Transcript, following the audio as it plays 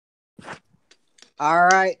All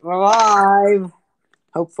right, we're live.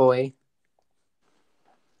 Hopefully,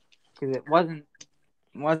 because it wasn't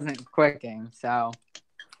clicking. So,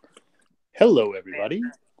 Hello, everybody.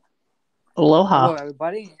 hello Aloha.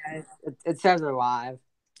 everybody. It says we're live.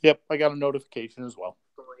 Yep, I got a notification as well.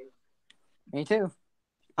 Me too.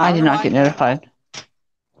 I I don't did know not why get notified.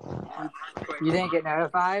 you didn't get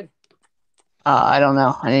notified. I don't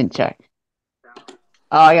know. I didn't check.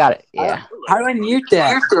 Oh, I got it. How, Yeah. how do I mute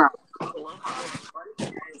that?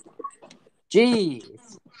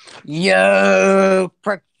 Jeez. Yo,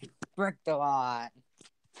 bricked a lot.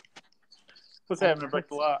 What's happening,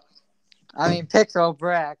 Brick a lot? I mean, pixel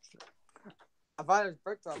bricks. I thought it was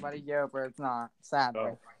bricked already, yo, but it's not. Sadly.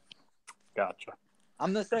 Oh, gotcha.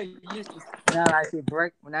 I'm just so used to now that I see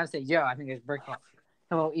brick. When I say yo, I think it's brick.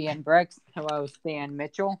 Hello, Ian Bricks. Hello, Stan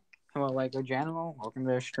Mitchell. Hello, Lego General. Welcome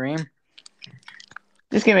to the stream.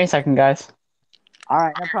 Just give me a second, guys. All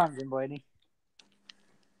right, no problem, Jim Boydie.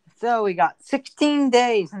 So we got 16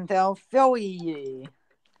 days until Philly.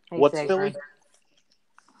 Hey, What's Sacred.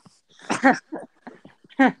 Philly?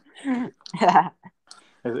 Yeah,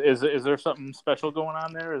 Is there something special going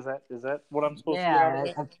on there? Is that what I'm supposed to get out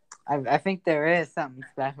of it? I think there is something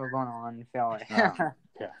special going on in Philly.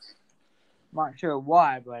 Yeah. Not sure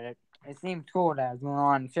why, but it seemed cool that was going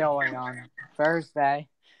on in Philly on Thursday,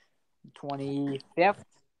 25th.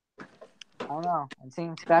 I don't know. It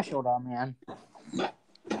seems special though, man.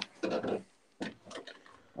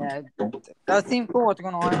 Yeah, it does seem cool what's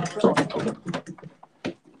going on in Philly.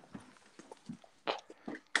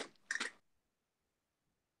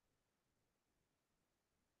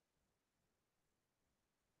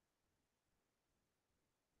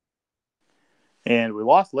 And we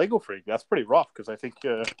lost Legofreak. That's pretty rough because I think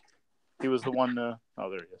he was the one. Oh,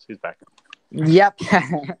 there he is. He's back. Yep.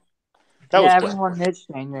 That was quick. Everyone did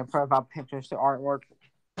change their profile pictures to artwork.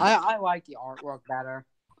 I like the artwork better.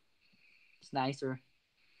 It's nicer.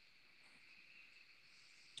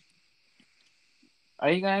 Are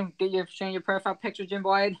you gonna change your profile picture, Jim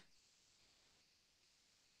Boyd?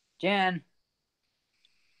 Jen?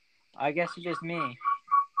 I guess it's just me.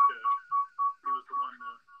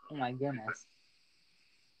 Oh my goodness.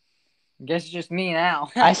 I guess it's just me now.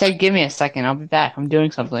 I said give me a second. I'll be back. I'm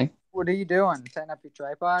doing something. What are you doing? Setting up your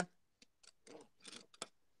tripod?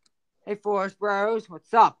 Hey, Forest Bros,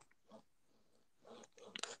 what's up?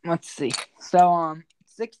 Let's see. So,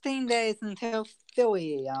 16 days until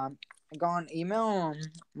Philly. I got an email.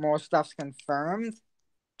 More stuff's confirmed.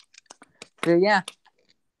 So yeah,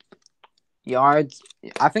 yards.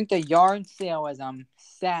 I think the yard sale is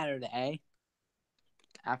Saturday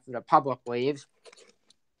after the public leaves.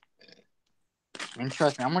 And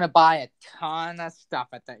trust me, I'm gonna buy a ton of stuff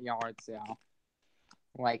at that yard sale.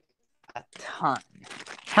 Like a ton.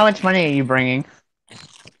 How much money are you bringing?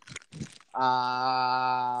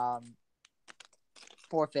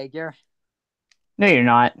 Four figure, No, you're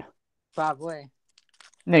not. probably.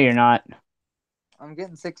 No, you're not. I'm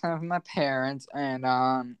getting 600 from my parents, and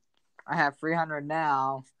I have 300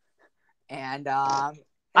 now. And I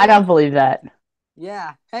hey, don't believe that.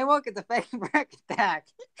 yeah. Hey, look at the fake brick attack.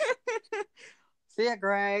 See ya,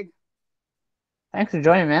 Greg. Thanks for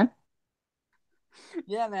joining, man.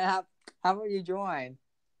 Yeah, man. How about you join?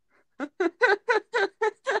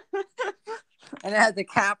 And it has a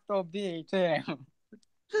capital B too.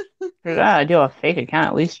 If you're gonna do a fake account,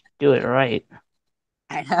 at least do it right.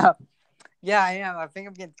 I know. Yeah, I am. I think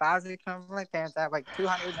I'm getting 1,000 from my parents. I have like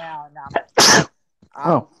 200 now. And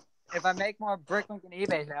Oh, if I make more Bricklink and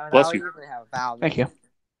eBay sales, Bless I'll you. usually have 1,000. thank you.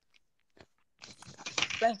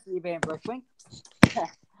 Thanks, eBay and Bricklink.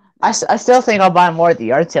 I still think I'll buy more at the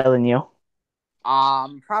yard sale than you.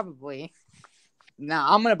 Probably. No,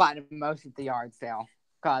 I'm gonna buy the most at the yard sale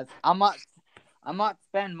because I'm not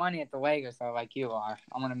spending money at the Lego store like you are.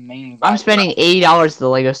 I'm gonna mainly buy. I'm spending $80 at the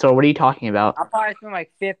Lego store. What are you talking about? I'll probably spend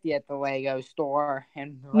like 50 at the Lego store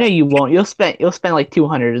and. No, you won't. You'll spend like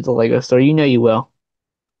 200 at the Lego store. You know you will.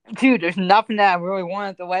 Dude, there's nothing that I really want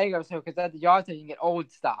at the Lego store because at the yard sale you can get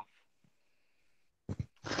old stuff.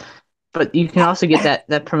 But you can also get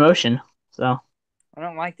that promotion. So I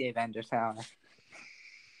don't like the Avengers house.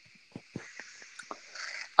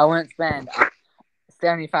 I wouldn't spend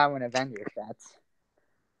 75 on Avengers sets.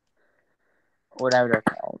 Whatever they're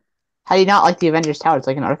called. how do you not like the Avengers Tower? It's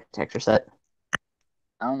like an architecture set.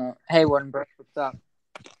 I don't know. Hey, Warden Brooks, what's up?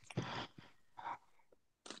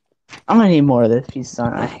 I'm gonna need more of this piece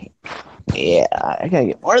on. I gotta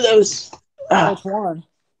get more of those. Which one?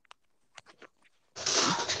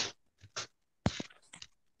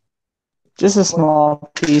 Just a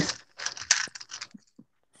small piece.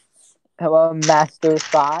 Hello, Master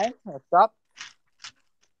 5. What's up?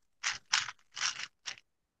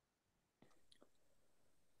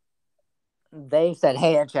 They said,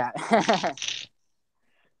 "Hey, in chat."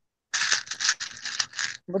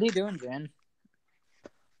 What are you doing, Jen?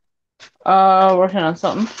 Working on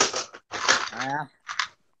something. Yeah.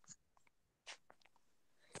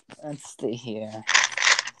 Let's see here.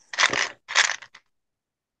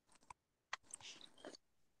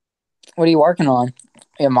 What are you working on?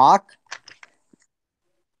 Your mock?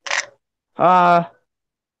 Give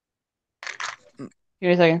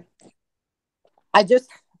me a second.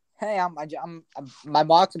 My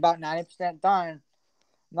mock's about 90% done.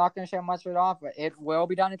 I'm not gonna show much of it off, but it will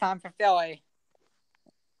be done in time for Philly.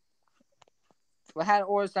 We had to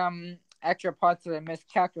order some extra parts that I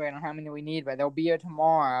miscalculated on how many we need, but they'll be here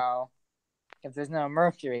tomorrow if there's no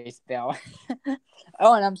mercury spill.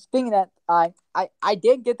 Oh, and I'm speaking that I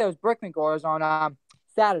did get those Brickman orders on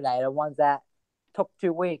Saturday, the ones that took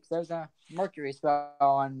 2 weeks. There's a mercury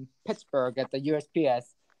spill in Pittsburgh at the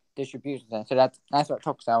USPS distribution center, so that's what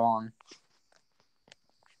took so long.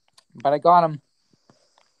 But I got them.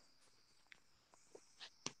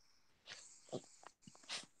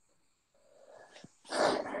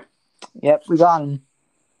 Yep, we got them.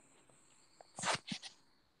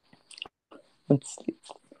 Let's see.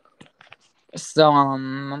 So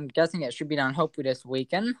I'm guessing it should be done hopefully this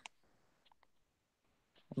weekend,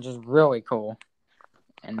 which is really cool.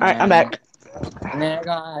 And All right, I'm back. And then I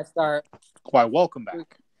gotta start. Why, welcome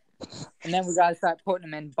back. And then we gotta start putting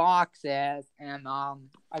them in boxes, and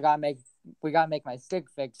we gotta make my sig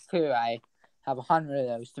figs too. I have 100 of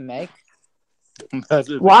those to make.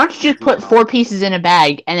 Why don't you just put 4 pieces in a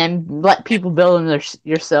bag and then let people build them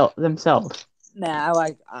themselves? Nah,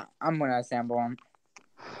 I'm gonna assemble them.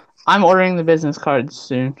 I'm ordering the business cards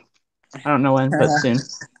soon. I don't know when, but soon.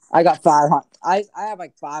 I got 500. I have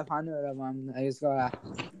like 500 of them. I'm gonna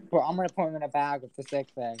put them in a bag with the sig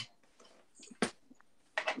fig.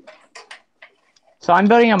 So I'm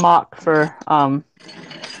building a mock for the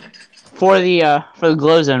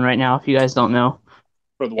glow zone right now. If you guys don't know,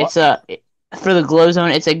 For the what? For the glow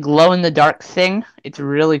zone. It's a glow in the dark thing. It's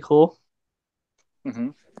really cool. Mm-hmm.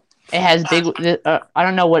 It has big. I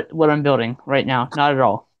don't know what I'm building right now. Not at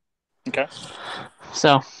all. Okay.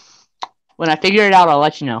 So when I figure it out, I'll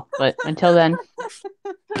let you know. But until then,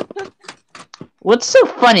 what's so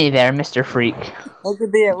funny there, Mr. Freak?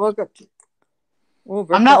 Look up.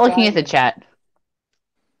 I'm not looking at the chat.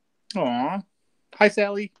 Aw. Hi,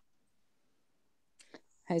 Sally.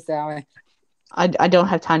 Hey, Sally. I don't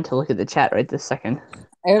have time to look at the chat right this second.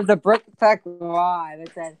 It was a Brick Tech Live.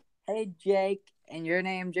 It said, "Hey, Jake, and your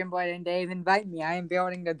name, Jim Blade and Dave, invite me. I am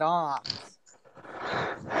building the docks."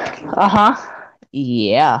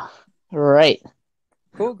 Yeah. Right.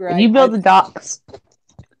 Cool, Greg. If you build the docks.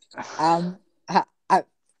 How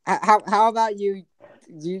about you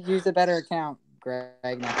use a better account,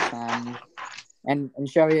 Greg, next time, and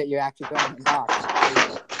show me that you're actually building the docks.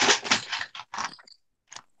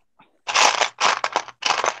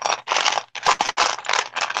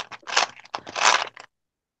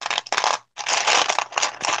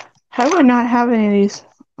 How do I not have any of these?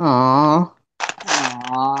 Aww.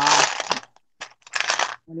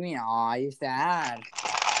 What do you mean, aw? You sad.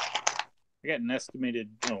 I got an estimated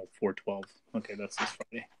 412. Okay, that's this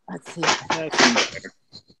Friday. Let's see. That seems fair.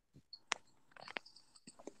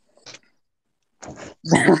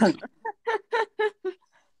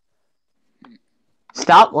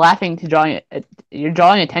 Stop laughing to drawing it. You're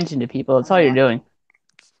drawing attention to people. That's all you're doing.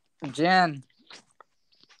 Jen,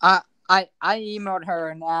 I emailed her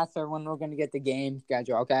and asked her when we're gonna get the game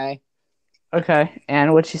schedule. Okay. Okay.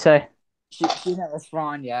 And what'd she say? She didn't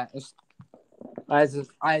respond yet. I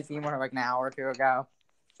just emailed her like an hour or two ago,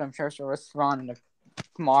 so I'm sure she'll respond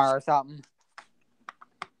tomorrow or something.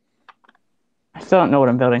 I still don't know what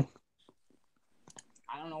I'm building.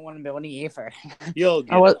 I don't know what I'm building either. You'll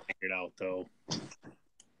get it figured out, though.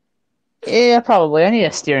 Yeah, probably. I need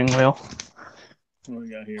a steering wheel. What do we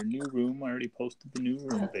got here? New room. I already posted the new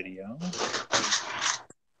room video.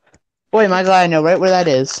 Boy, am I glad I know right where that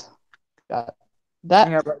is. Got that.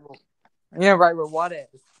 Yeah, right where what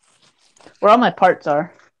is. Where all my parts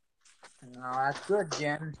are. Oh, that's good,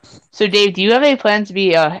 Jen. So, Dave, do you have any plans to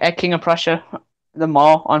be at King of Prussia, the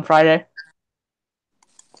mall, on Friday?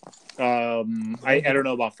 I don't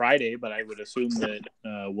know about Friday, but I would assume that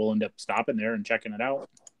we'll end up stopping there and checking it out.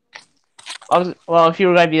 Well, if you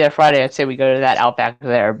were going to be there Friday, I'd say we go to that Outback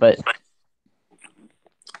there, but...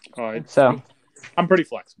 So, I'm pretty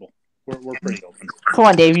flexible. We're pretty open. Come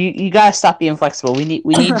on, Dave. You gotta stop being flexible. We need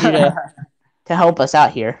you to help us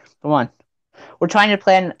out here. Come on. We're trying to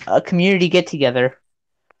plan a community get together.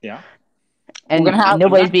 Yeah. And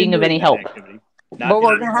nobody's being of any help. Activity. Not we're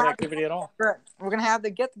going to gonna that have activity at all. we're gonna have the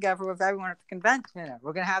get together with everyone at the convention.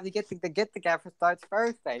 We're gonna have the get together starts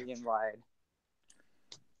Thursday, invite.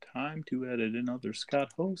 Time to edit another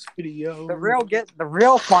Scott host video. The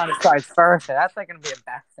real fun starts Thursday. That's like gonna be a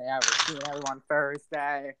best day ever. Seeing everyone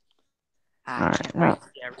Thursday. Alright, well,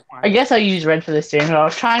 I guess I'll use red for this series. I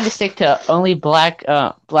was trying to stick to only black,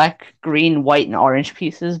 green, white, and orange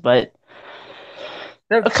pieces, but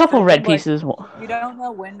a couple red pieces. You don't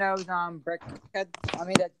know Windows on Brickhead. I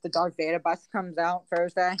mean, the Dark Data bus comes out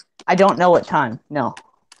Thursday. I don't know what time. No,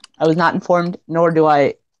 I was not informed, nor do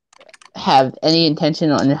I have any intention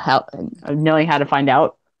on of knowing how to find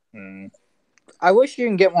out. I wish you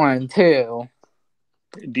can get one too.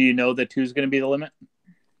 Do you know that 2 is going to be the limit?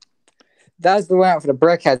 That's the one for the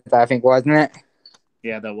Brickheads, I think, wasn't it?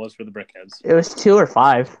 Yeah, that was for the Brickheads. It was 2 or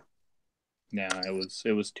 5. Yeah,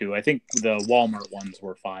 it was 2. I think the Walmart ones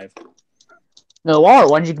were 5. No, the Walmart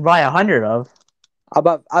ones you can buy 100 of. I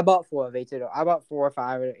bought 4 of each. I bought 4 or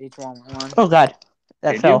 5 of each one. Oh God,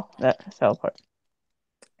 that Did fell. you? That fell apart.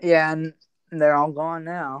 Yeah, and they're all gone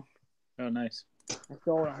now. Oh, nice. I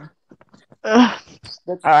sold them. All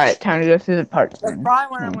right, time to go through the parts. That's probably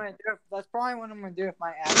what I'm gonna do. That's probably what I'm gonna do if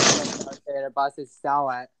my actual Dark Data bus is sell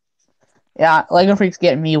it. Yeah, Legofreak's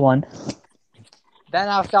getting me one. Then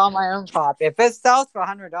I'll sell my own copy. If it sells for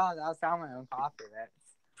 $100, I'll sell my own copy of it.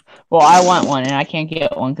 Well, I want one, and I can't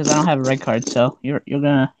get one because I don't have a red card. So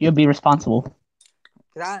you'll be responsible.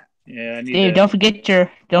 Yeah, I need Dave, don't forget the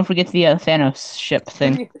Thanos ship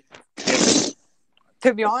thing.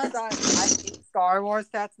 To be honest, I hate Star Wars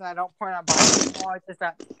sets, and I don't plan on buying them anymore. It's just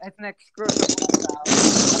that it's an exclusive one.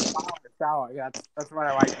 That's what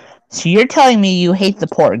I like. So you're telling me you hate the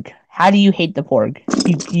Porg? How do you hate the Porg?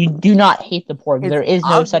 You do not hate the Porg. There is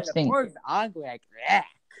no such thing. The Porg's ugly. Like, yeah.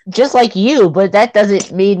 Just like you, but that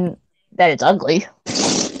doesn't mean that it's ugly.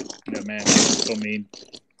 No, man, he's so mean.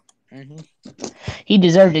 Mm-hmm. He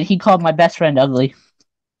deserved it. He called my best friend ugly.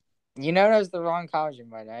 You know that was the wrong college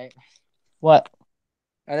invite, right? What?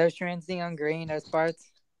 Are those trans neon green, those parts?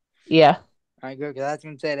 Yeah. Alright, good, because I was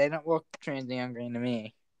going to say, they don't look trans neon green to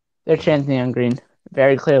me. They're trans neon green.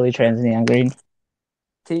 Very clearly trans neon green.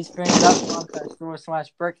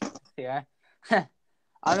 Teespring.com/store/brick here. I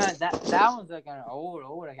mean, that one's like an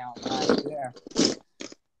old account last year.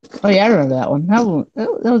 Oh, yeah, I remember that one. That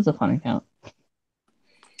was a fun account.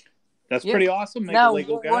 That's pretty awesome. Make a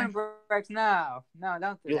Lego guy. No,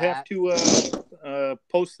 don't do You'll that. have to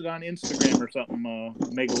post it on Instagram or something.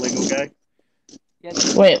 Make a Lego guy. Yeah,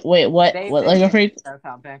 wait, what? What Legofreak?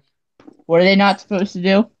 What are they not supposed to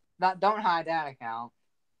do? Don't hide that account.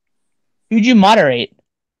 Who'd you moderate?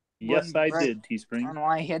 Yes, I did, Teespring. I don't know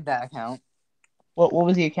why I hid that account. What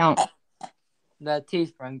was the account? The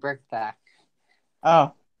Teespring Brick Pack.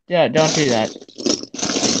 Oh, yeah, don't do that.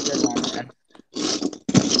 Good one, man.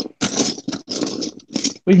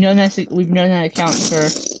 We've known that account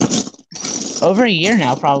for over a year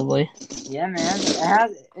now, probably. Yeah, man.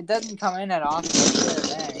 It doesn't come in at often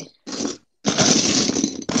today.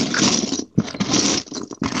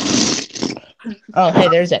 Oh, hey,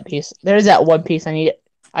 there's that piece. There's that one piece I need.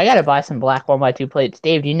 I gotta buy some black 1x2 plates.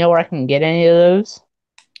 Dave, do you know where I can get any of those?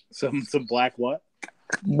 Some black what?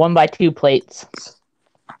 1x2 plates.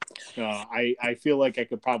 I feel like I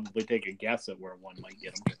could probably take a guess at where one might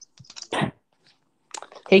get them.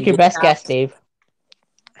 Take your best guess, Dave.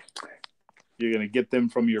 You're gonna get them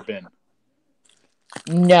from your bin.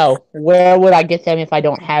 No. Where would I get them if I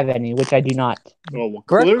don't have any, which I do not? Well,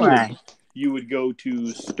 clearly you would go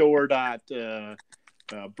to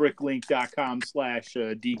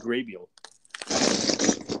store.bricklink.com/dgrabiel.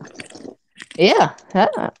 Yeah,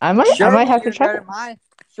 I might have to try.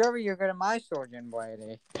 Sure, you're good at my store, Jim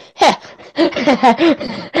Blady.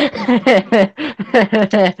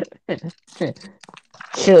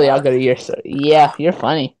 Surely I'll go to your store. Yeah, you're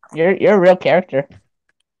funny. You're a real character.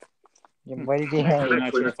 I'm actually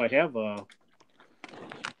not sure if I have a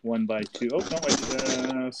 1x2. Oh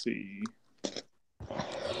no, let's see,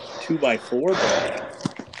 2x4.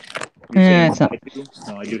 But it's not.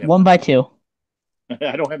 No, I do have 1x2.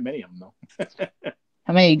 I don't have many of them though.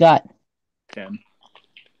 How many you got? 10.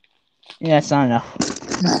 Yeah, that's not enough.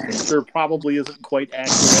 I'm sure probably isn't quite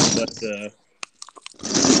accurate, but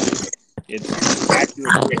it's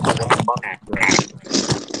accurate.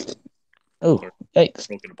 Oh, yikes.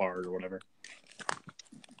 Broken apart or whatever.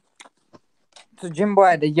 So, Jim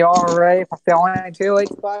Boy, did you all ready for filming 2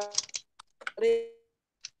 weeks, buddy?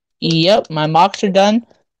 Yep, my mocks are done.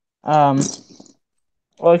 Well,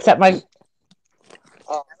 except my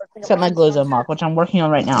Glozo mock, which I'm working on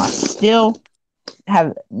right now. I still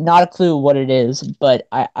have not a clue what it is, but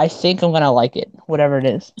I think I'm gonna like it, whatever it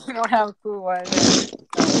is. You don't have a clue what it is.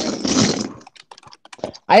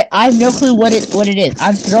 I have no clue what it is.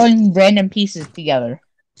 I'm throwing random pieces together.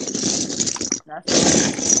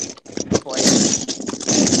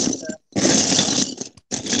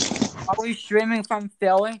 Are we streaming from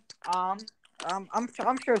Philly? I'm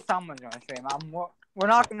sure someone's gonna stream. We're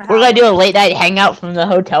not gonna. We're gonna do a late night hangout from the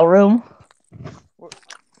hotel room.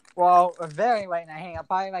 Well, a very late night hangout,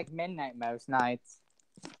 probably like midnight most nights.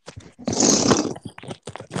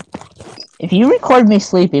 If you record me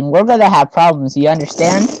sleeping, we're gonna have problems. You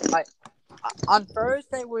understand? On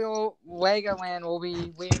Thursday, Legoland will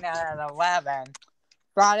be leaving at 11.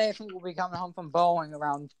 Friday, I think we'll be coming home from bowling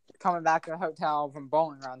coming back to the hotel from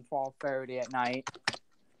bowling around 12:30 at night.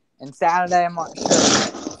 And Saturday, I'm not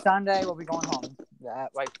sure. Sunday, we'll be going home.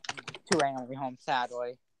 At like 2 a.m. we'll be home,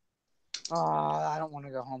 sadly. Oh, I don't want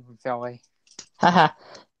to go home from Philly. Haha.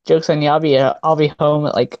 Joke's on you. I'll be home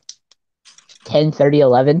at like 10:30,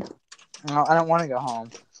 11. No, I don't want to go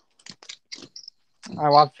home. I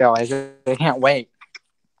love Philly. I can't wait.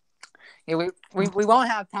 Yeah, we won't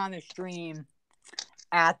have time to stream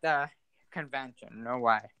at the convention. No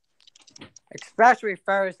way. Especially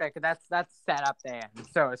Thursday, because that's setup day, and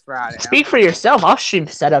so is Friday. Speak for yourself. I'll stream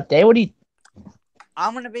setup day. What do you?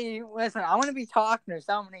 I'm gonna be talking to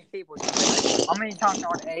so many people. I'm gonna be talking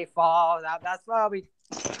on A-Fall. That's what I'll be.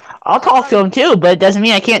 I'll talk to them too, but it doesn't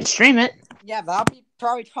mean I can't stream it. Yeah, but I'll be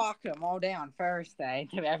probably talking to them all day on Thursday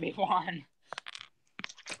to everyone.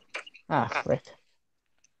 Ah, frick.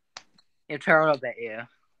 Your turtle bit you.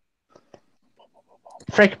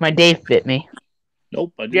 Frick, my Dave bit me.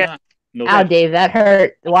 Nope, I did not. No, ow, Dave, that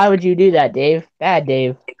hurt. Why would you do that, Dave? Bad,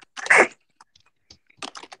 Dave.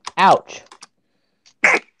 Ouch.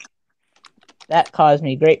 That caused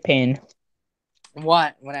me great pain.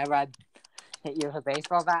 What? Whenever I hit you with a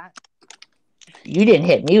baseball bat? You didn't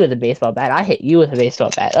hit me with a baseball bat. I hit you with a baseball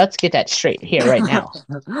bat. Let's get that straight here right now.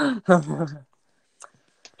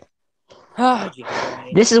 Oh,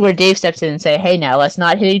 this is where Dave steps in and say, hey, now, let's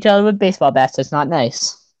not hit each other with baseball bats. That's not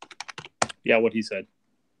nice. Yeah, what he said.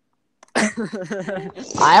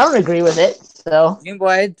 I don't agree with it, so... You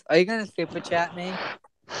boys, are you going to super chat me?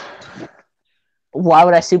 Why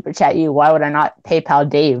would I super chat you? Why would I not PayPal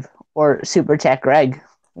Dave or super chat Greg?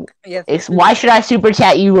 Yes, why should I super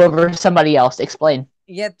chat you over somebody else? Explain.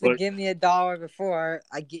 You have to give me $1 before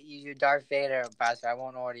I get you your Darth Vader pass. I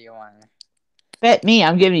won't order you one. Bet me,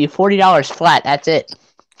 I'm giving you $40 flat. That's it.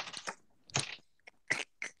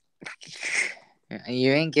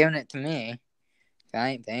 You ain't giving it to me. I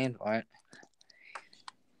ain't paying for it.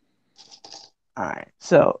 Alright,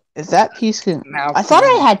 so is that piece I thought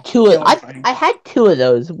I had two of I had two of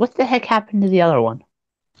those. What the heck happened to the other one?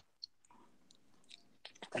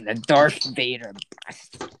 The Darth Vader.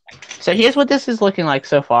 So here's what this is looking like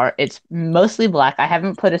so far. It's mostly black. I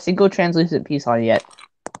haven't put a single translucent piece on yet.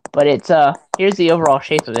 But it's here's the overall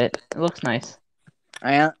shape of it. It looks nice.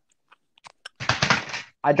 Yeah.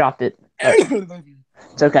 I dropped it.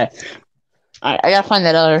 It's okay. Alright, I gotta find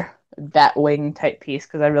that other bat wing type piece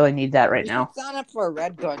because I really need that right now. Sign up for a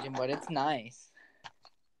red card, but it's nice.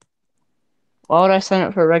 Why would I sign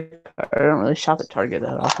up for a red card? I don't really shop at Target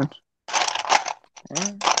that often.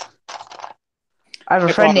 I have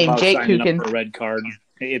a friend named Jake who can. For a red card.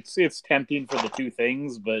 It's tempting for the two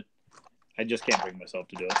things, but I just can't bring myself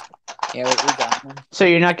to do it. Yeah, we got one. So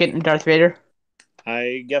you're not getting Darth Vader?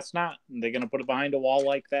 I guess not. They're gonna put it behind a wall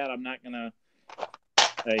like that. I'm not gonna.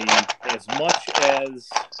 As much as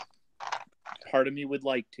part of me would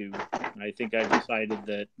like to, I think I've decided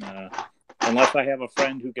that unless I have a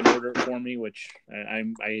friend who can order it for me, which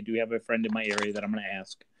I do have a friend in my area that I'm going to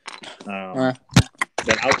ask,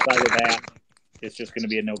 that outside of that, it's just going to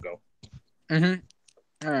be a no-go.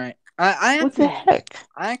 Mm-hmm. All right. I what the heck?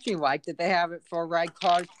 I actually like that they have it for red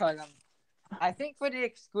cards because I think for the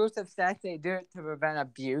exclusive sets, they do it to prevent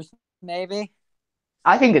abuse, maybe.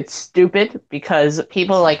 I think it's stupid because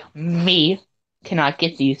people like me cannot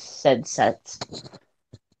get these said sets.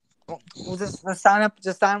 Well, just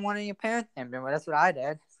sign one of your parents' names. That's what I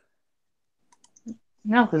did.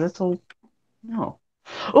 No, because it's all no.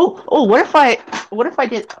 Oh! What if I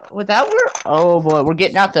did? Would that work? Oh boy, we're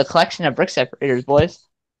getting out the collection of brick separators, boys.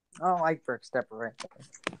 I don't like brick separators.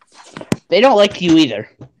 They don't like you either.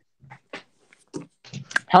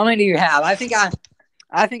 How many do you have? I think I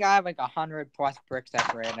have like 100+ brick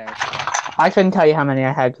separators. I couldn't tell you how many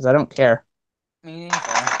I had because I don't care. Me neither.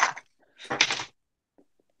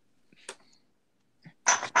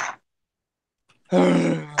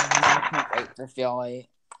 I can't wait to feel like,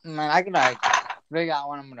 man, I could like figure out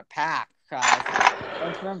what I'm gonna pack because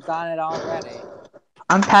I'm done it already.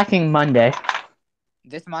 I'm packing Monday.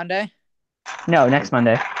 This Monday? No, next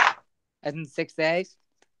Monday. As in 6 days?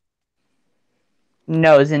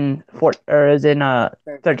 No, it's in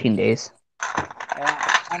 13 days.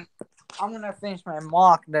 Yeah, I'm gonna finish my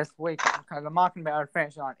mock this week because I'm not gonna be able to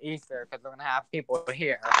finish on Easter because we're gonna have people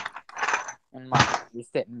here and might be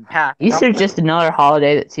sitting packed. Easter's just another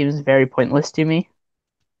holiday that seems very pointless to me.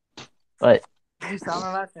 But some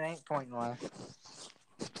of us it ain't pointless.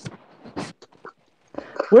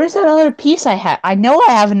 Where's that other piece I have? I know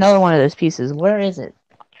I have another one of those pieces. Where is it?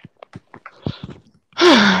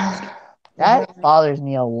 That bothers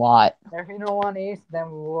me a lot. If you don't want East, then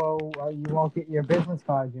you won't get your business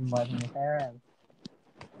cards in by your parents.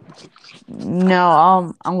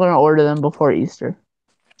 No, I'm gonna order them before Easter.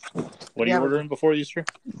 What are you ordering before Easter?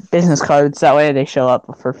 Business cards. That way they show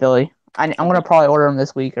up for Philly. I'm gonna probably order them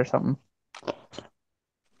this week or something.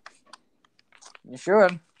 You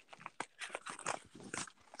should.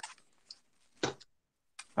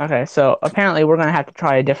 Okay, so apparently we're gonna have to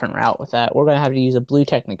try a different route with that. We're gonna have to use a Blue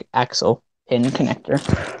Technic axle pin connector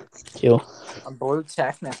too. A Blue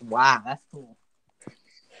Technic. Wow, that's cool.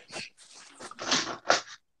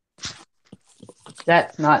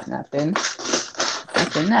 That's not in that bin.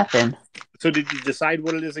 That's in that bin. So did you decide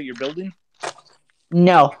what it is that you're building?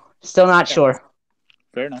 No, still not sure.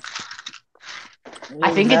 Fair enough.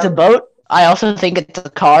 I think it's a boat. I also think it's a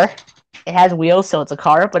car. It has wheels, so it's a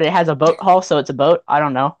car, but it has a boat hull, so it's a boat. I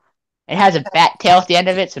don't know. It has a bat tail at the end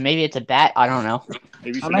of it, so maybe it's a bat. I don't know.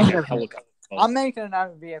 Maybe you should make a helicopter. I'm making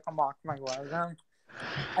another vehicle mark my gloves on.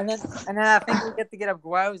 And then I think we get to get a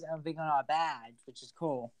gloves and a thing on our badge, which is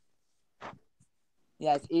cool.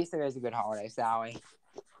 Yes, Easter is a good holiday, Sally.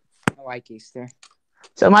 I like Easter.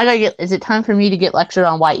 So is it time for me to get lectured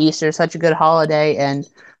on why Easter is such a good holiday and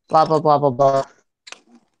blah blah blah blah blah?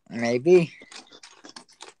 Maybe.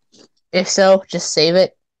 If so, just save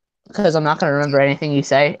it because I'm not going to remember anything you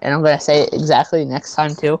say, and I'm going to say it exactly next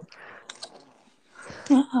time too.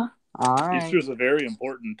 All right. Easter is a very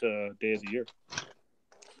important day of the year.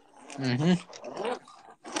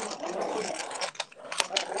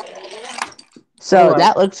 So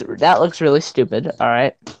that looks really stupid. All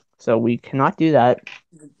right, so we cannot do that.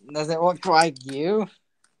 Does it look like you?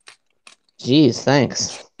 Jeez,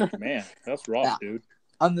 thanks. Man, that's rough, dude.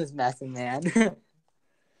 I'm just messing, man.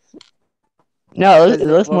 No, it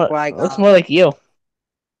looks more like you.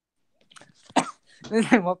 Does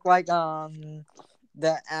it look like the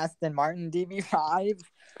Aston Martin DB5?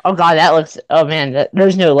 Oh god, that looks. Oh man,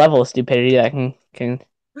 there's no level of stupidity that can.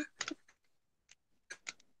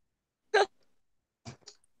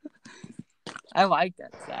 I like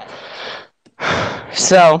that set.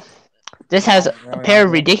 So, this has a pair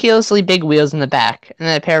of ridiculously big wheels in the back, and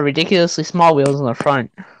then a pair of ridiculously small wheels in the front.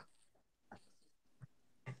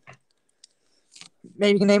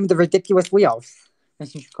 Maybe you can name it the ridiculous wheels.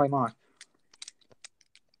 That's what you call Mark.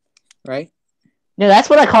 Right? No, that's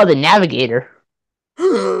what I call the navigator.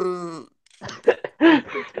 Well,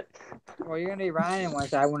 you're gonna be riding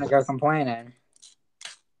once I want to go complaining.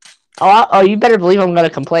 Oh, you better believe I'm gonna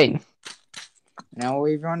complain. Now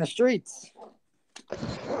we'll leave you on the streets.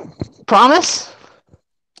 Promise?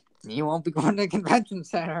 You won't be going to the convention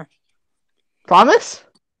center. Promise?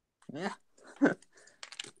 Yeah.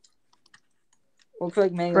 Looks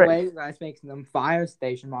like Manny Way guys making them fire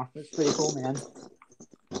station marks. That's pretty cool, man.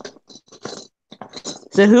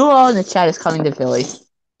 So who all in the chat is coming to Philly?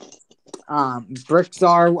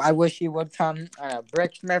 Brickstar, I wish he would come. I know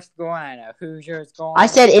Bricksmith's going. I know Hoosier's going. I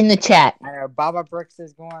said in the chat. I know Baba Bricks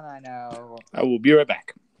is going. I know. I will be right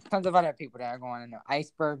back. Tons of other people that are going. I know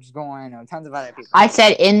Iceberg's going. I know tons of other people. I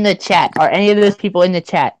said in the chat. Are any of those people in the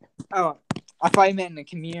chat? Oh, I thought you meant in the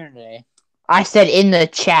community. I said in the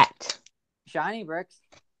chat. Shiny Bricks.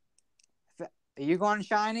 Are you going,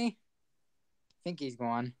 Shiny? I think he's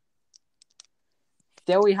going.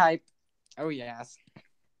 Joey Hype. Oh, yes.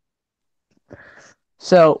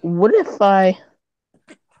 So, what if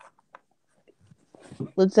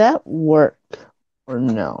would that work or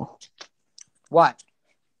no? What?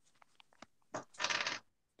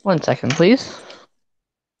 1 second, please.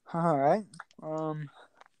 All right.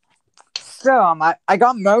 So, I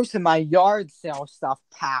got most of my yard sale stuff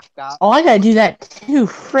packed up. Oh, I gotta do that too.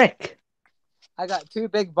 Frick. I got 2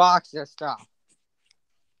 big boxes of stuff.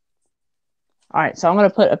 All right, so I'm gonna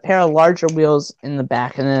put a pair of larger wheels in the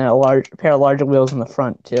back, and then a pair of larger wheels in the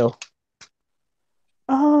front too.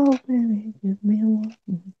 Oh, baby, give me one.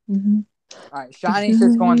 Mm-hmm. All right, Shiny's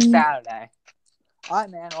just going Saturday. All right,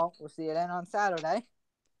 man. Well, we'll see you then on Saturday.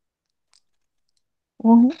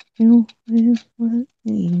 Won't you please let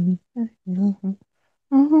me?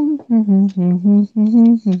 What are you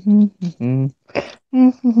singing?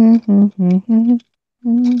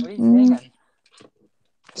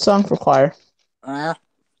 Song for choir. Yeah,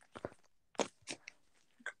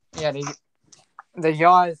 the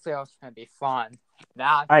yard sale's gonna be fun.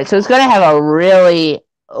 All right, so it's gonna have a really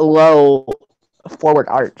low forward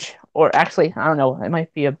arch, or actually, I don't know. It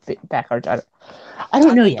might be a back arch. I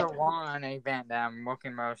don't know think yet. the one event that I'm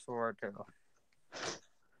looking most forward to.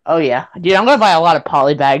 Oh yeah, dude, I'm gonna buy a lot of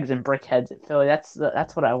poly bags and brick heads at Philly. That's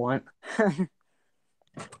what I want.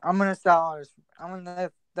 I'm gonna sell.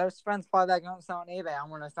 Those friends probably that don't sell on eBay. I'm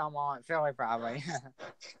gonna sell them all at Philly probably.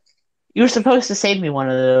 You were supposed to save me one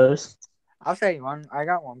of those. I'll show you one. I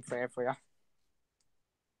got one for you.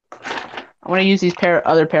 I want to use these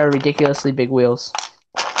other pair of ridiculously big wheels.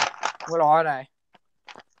 What are they?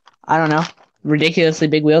 I don't know. Ridiculously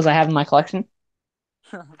big wheels I have in my collection.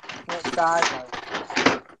 What size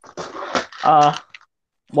are they?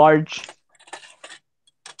 Large.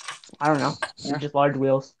 I don't know. Yeah. Just large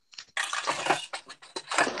wheels.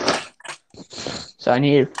 So I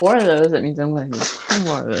needed 4 of those. That means I'm going to need 2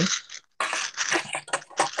 more of those.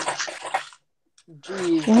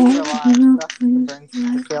 Geez, these are a lot of stuff to bring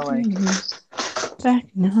to Philly. Back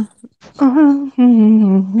now.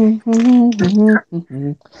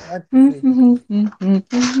 Let's see.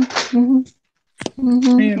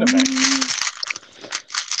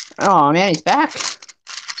 Oh man, he's back.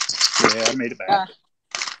 Yeah, I made it back.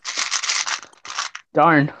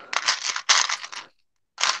 Darn.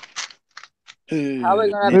 How are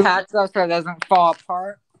we gonna patch stuff so it doesn't fall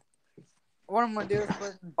apart? What I'm gonna do is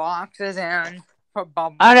put boxes and put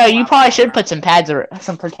bubble. I don't know. You probably should put some pads or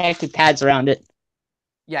some protective pads around it.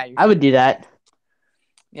 Yeah, I would do that.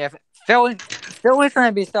 Yeah, Philly's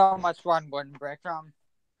gonna be so much fun, wooden brick.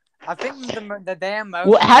 I think the damn most.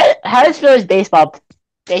 Well, how does Philly's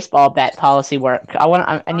baseball bat policy work?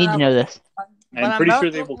 I need to know this. I'm pretty sure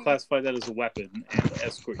they will classify that as a weapon and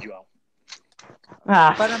escort you out.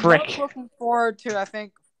 But I'm frick. most looking forward to, I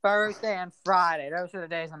think, Thursday and Friday. Those are the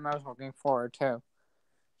days I'm most looking forward to.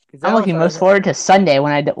 I'm looking most forward to Sunday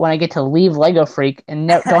when I get to leave Legofreak and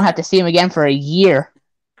don't have to see him again for a year.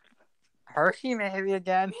 Hershey maybe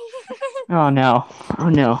again. Oh no! Oh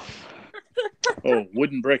no! Oh,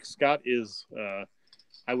 wooden brick. Scott is,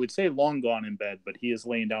 I would say, long gone in bed, but he is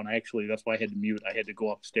laying down. Actually, that's why I had to mute. I had to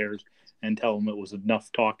go upstairs and tell him it was enough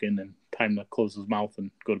talking and time to close his mouth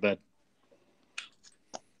and go to bed.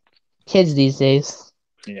 Kids these days.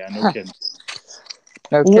 Yeah, no kidding.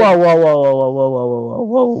 Whoa! Whoa! Whoa! Whoa! Whoa! Whoa! Whoa!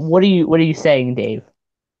 Whoa! What are you saying, Dave?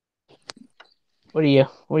 What are you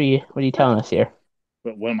telling us here?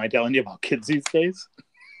 But what am I telling you about kids these days?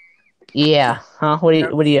 Yeah, huh? What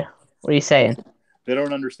are you saying? They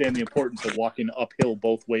don't understand the importance of walking uphill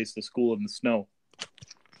both ways to school in the snow.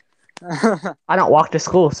 I don't walk to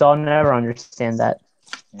school, so I'll never understand that.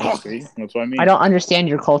 See, that's what I mean. I don't understand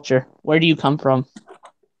your culture. Where do you come from?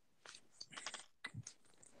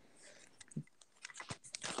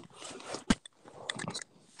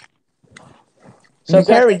 So a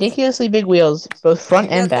pair of ridiculously big wheels, both front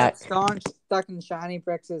and back. That song stuck in Shiny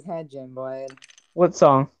Bricks' head, Jim Blade. What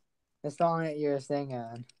song? The song that you're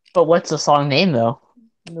singing. But what's the song name, though?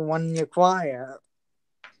 The one in your choir.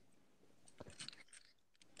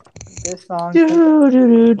 This song. I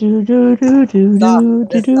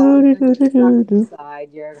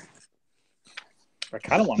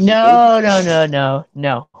kind of want to.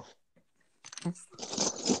 No.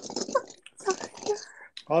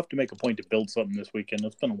 I'll have to make a point to build something this weekend.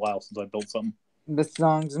 It's been a while since I built something. The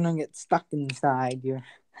song's gonna get stuck inside you.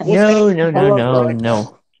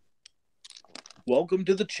 No. Welcome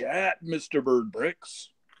to the chat, Mr. Bird Bricks.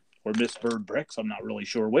 Or Miss Bird Bricks, I'm not really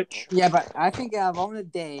sure which. Yeah, but I think out of all the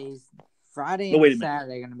days, Friday and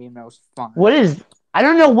Saturday are gonna be most fun. What is? I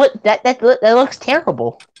don't know what that looks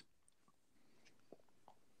terrible.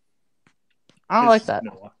 I don't like that.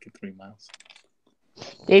 No, 3 miles.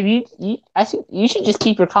 Dave, I think you should just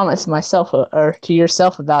keep your comments to myself or to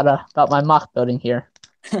yourself about my mock building here.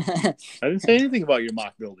 I didn't say anything about your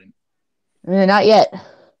mock building. Not yet.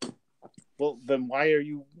 Well, then why are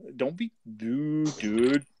you? Don't be,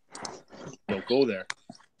 dude. Don't go there.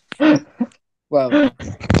 Well,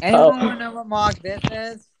 anyone want to know what mock this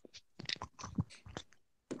is?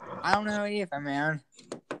 I don't know either, man.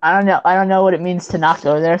 I don't know what it means to not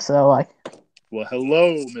go there. So like. Well,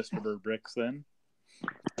 hello, Mr. Bird Bricks. Then.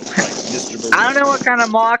 Mr. Bird I don't know what kind of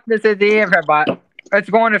mock this is either, but it's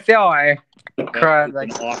going to Philly. That's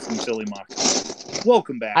an awesome Philly mock.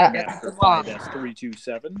 Welcome back, Master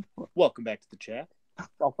 5S327. Welcome back to the chat.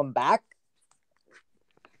 Welcome back.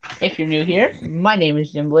 If you're new here, my name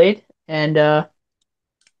is Jim Blade, and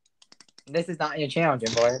This is not your channel,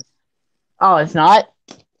 Jim Boy. Oh, it's not?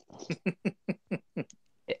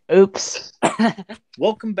 Oops.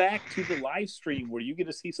 Welcome back to the live stream where you get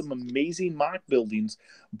to see some amazing mock buildings,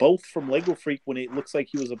 both from Legofreak when it looks like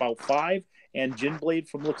he was about 5, and Ginblade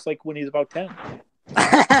from looks like when he's about 10.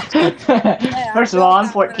 First of all, I'm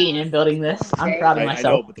 14 and building this. I'm proud of myself. I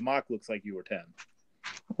know, but the mock looks like you were 10.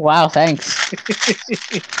 Wow, thanks.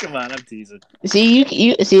 Come on, I'm teasing. See,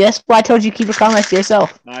 you see, that's why I told you keep your comments to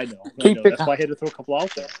yourself. I know. That's why I had to throw a couple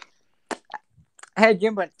out there. Hey,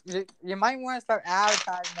 Jim, but you might want to start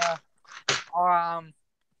advertising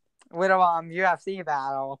little UFC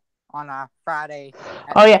battle on a Friday.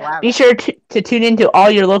 Oh yeah, be sure to tune into all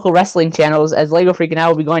your local wrestling channels as Legofreak and I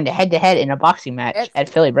will be going head to head in a boxing match at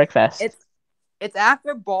Philly Brickfest. It's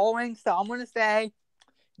after bowling, so I'm gonna say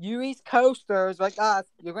you East Coasters like us,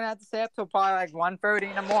 you're gonna have to stay up till probably like 1:30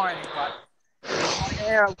 in the morning, but on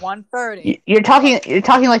air at 1:30. You're talking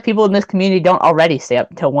like people in this community don't already stay up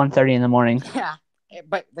until 1:30 in the morning. Yeah.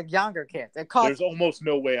 But the younger kids, there's almost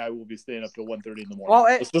no way I will be staying up till 1:30 in the morning.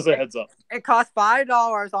 Well, just as a heads up. It costs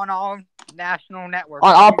 $5 on all national networks.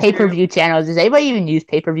 On all pay-per-view channels. Does anybody even use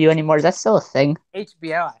pay-per-view anymore? Is that still a thing?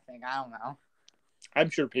 HBO, I think. I don't know. I'm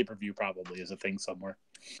sure pay-per-view probably is a thing somewhere.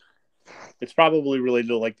 It's probably related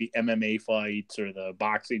to like the MMA fights or the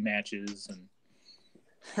boxing matches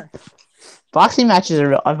and boxing matches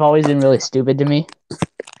have always been really stupid to me.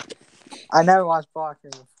 I never watched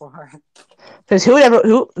boxing before. Because who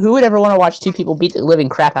would ever want to watch two people beat the living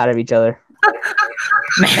crap out of each other?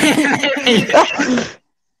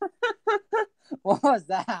 What was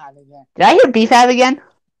that again? Did I hear BFAB again?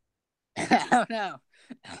 I don't know.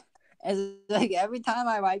 It's like every time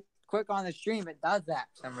I click on the stream, it does that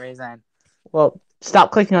for some reason. Well,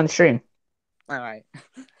 stop clicking on the stream. All right.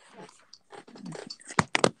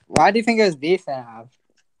 Why do you think it was BFAB?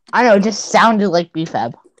 I know, it just sounded like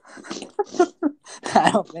BFAB.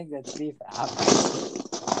 I don't think that's BFAB.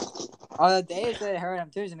 On the days that I heard him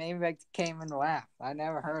too, so maybe I came and laughed. I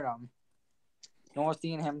never heard him. Nor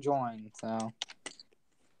seen him join,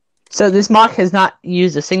 So this mock has not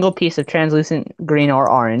used a single piece of translucent green or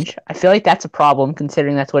orange. I feel like that's a problem,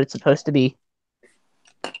 considering that's what it's supposed to be.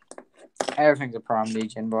 Everything's a problem,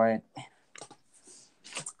 Legion boy.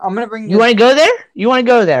 I'm gonna bring you want to go there? You want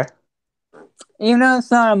to go there? Even though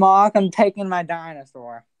it's not a mock, I'm taking my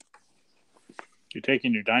dinosaur. You're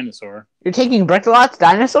taking your dinosaur. You're taking Bricklot's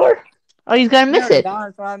dinosaur? Oh, he's gonna miss it. The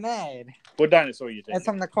dinosaur I made. What dinosaur are you taking? It's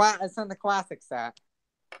from the classic set.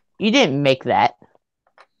 You didn't make that.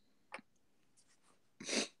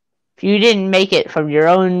 If you didn't make it from your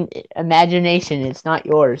own imagination, it's not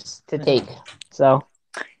yours to take. So,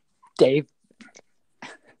 Dave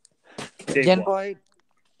Gen Boy,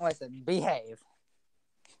 listen, behave.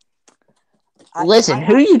 Listen,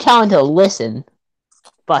 who are you telling to listen,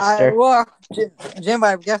 Buster? Look, Jim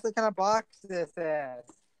Boy, guess what kind of box this is.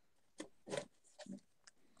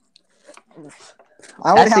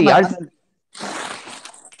 That's the yard.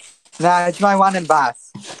 Nah, it's my one in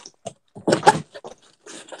bus.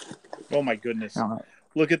 Oh my goodness. No.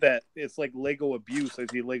 Look at that. It's like Lego abuse. I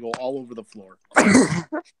see Lego all over the floor.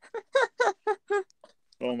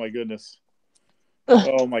 Oh my goodness.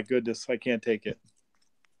 Oh my goodness. I can't take it.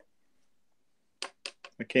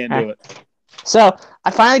 I can't do it. So,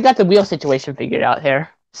 I finally got the wheel situation figured out here.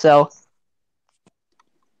 So,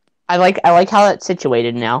 I like how that's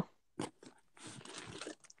situated now.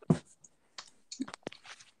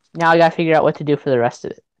 Now I gotta figure out what to do for the rest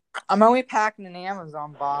of it. I'm only packing in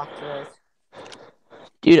Amazon boxes.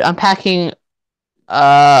 Dude, I'm packing,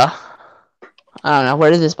 I don't know,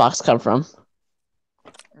 where did this box come from?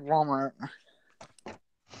 Walmart.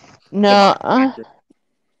 No, I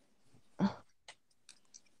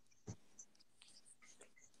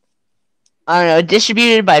don't know,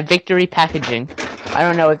 distributed by Victory Packaging. I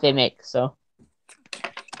don't know what they make, so.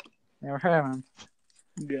 Never heard of them.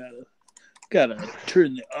 Gotta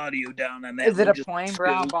turn the audio down on that. Is it a plain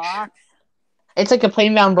brown box? It's like a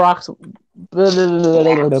plain brown box.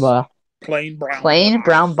 Plain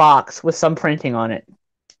brown box with some printing on it.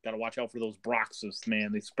 Gotta watch out for those Broxes,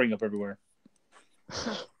 man. They spring up everywhere.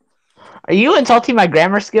 Are you insulting my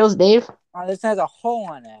grammar skills, Dave? Oh, this has a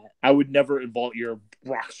hole in it. I would never insult your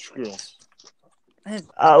Brox skills.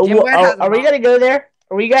 Are we gonna go there?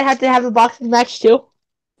 Are we gonna have to have a boxing match too?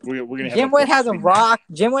 We're gonna have Jim Wood has a rock.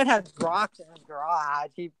 Jim Wood has rocks in his garage.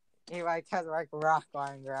 He like has like a rock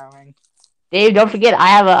garden growing. Dave, don't forget I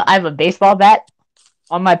have a baseball bat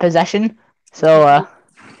on my possession. So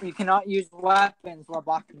you cannot use weapons for a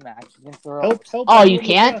boxing match against the rules. Oh, you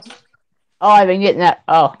can't? Oh, I've been getting that.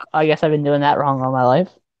 Oh, I guess I've been doing that wrong all my life.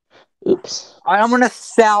 Oops. I'm gonna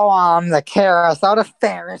sell the carousel, the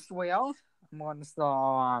Ferris wheel.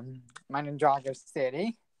 Ninjago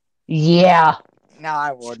City. Yeah, No,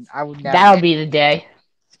 I wouldn't. I would never. that'll be the day.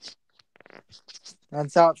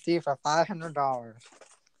 I'd sell it to you for $500.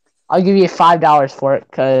 I'll give you $5 for it,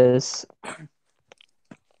 cause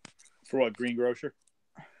For what, greengrocer?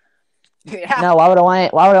 Yeah. no, why would I want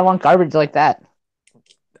it? Why would I want garbage like that?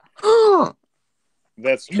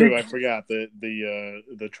 That's true. I forgot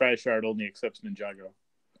the trash yard only accepts Ninjago.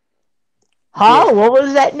 Huh? What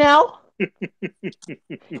was that now?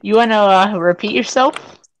 You wanna repeat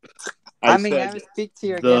yourself? I may said never speak to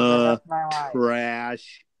you again for the rest of my life.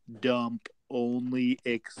 trash dump only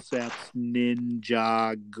accepts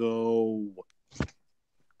Ninjago.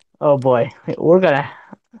 Oh boy, we're gonna.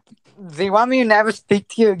 Do you want me to never speak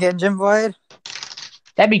to you again, Jim Boyd?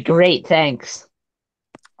 That'd be great. Thanks.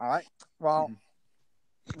 All right. Well,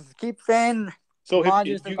 just keep saying. So, Lodge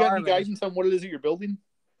do is the you got any garbage. guidance on what it is that you're building?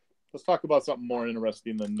 Let's talk about something more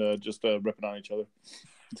interesting than just ripping on each other.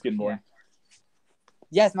 It's getting boring.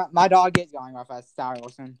 Yes, my dog is going with us, Sally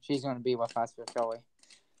Wilson. She's going to be with us for Philly.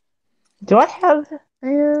 Do I have?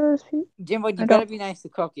 Jim Boyd, you I better don't- be nice to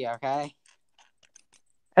Cookie, okay?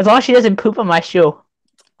 As long as she doesn't poop on my shoe,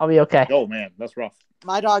 I'll be okay. Oh man, that's rough.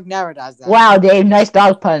 My dog never does that. Wow, Dave, nice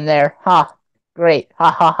dog pun there. Huh. Great. Ha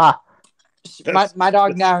ha ha. My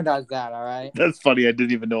dog never does that, all right? That's funny. I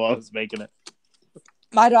didn't even know I was making it.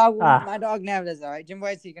 My dog Ah. my dog never does that, all right? Jim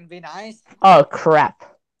Boyd, so you can be nice. Oh crap.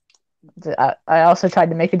 I also tried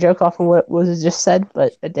to make a joke off of what was just said,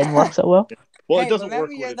 but it didn't work so well. Well, Hey, it doesn't remember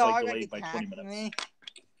work your when it's like dog delayed by 20 attacked minutes. me?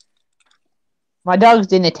 My dogs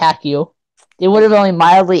didn't attack you. They would have only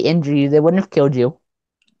mildly injured you. They wouldn't have killed you.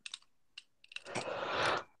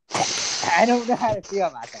 I don't know how to feel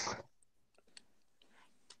about that.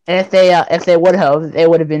 And if they would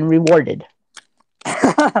have been rewarded.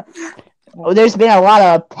 Oh, there's been a lot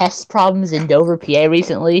of pest problems in Dover, PA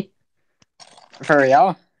recently. For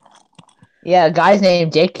real? Yeah, a guy's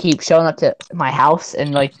named Jake keeps showing up to my house,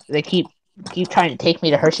 and like they keep trying to take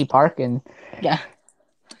me to Hershey Park, and Yeah.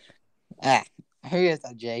 Who is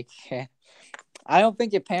that, Jake? I don't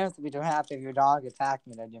think your parents would be too happy if your dog attacked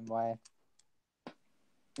me, though, Jim Boy.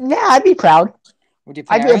 yeah, I'd be proud. Would your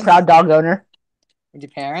I'd parents? be a proud dog owner. Would your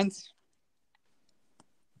parents?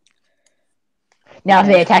 Now, if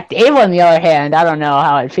they attacked Dave, on the other hand, I don't know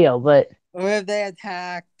how I'd feel, but Or if they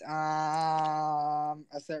attacked a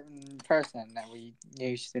certain person that we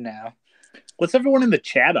used to know. What's everyone in the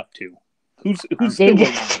chat up to? Who's Dave still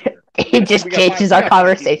just, around here? Dave just We got changes we our got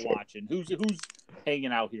 5 people conversation. watching. Who's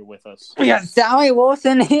hanging out here with us? We got Sally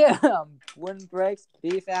Wilson here. Wooden bricks,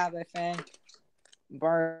 BFAB, I think.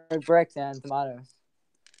 Bird bricks and tomatoes.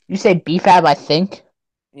 You say BFAB, I think.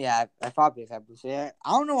 Yeah, I thought BFAB was here.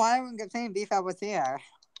 I don't know why everyone kept saying BFAB was here.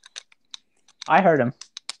 I heard him.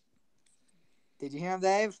 Did you hear him,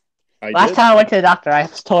 Dave? Last time I went to the doctor, I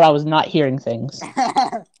was told I was not hearing things.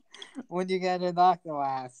 When did you get to the doctor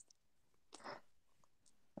last?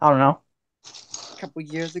 I don't know. A couple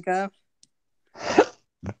years ago?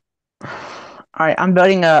 Alright, I'm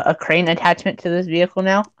building a crane attachment to this vehicle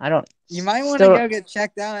now. I don't. You might want to go get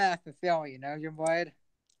checked out after Philly, you know, your boy.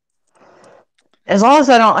 As long as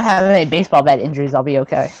I don't have any baseball bat injuries, I'll be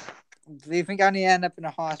okay. Do you think I need to end up in a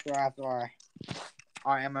hospital after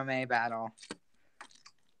our MMA battle?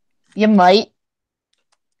 You might.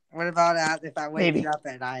 What about that if I wake Maybe. you up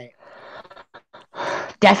at night?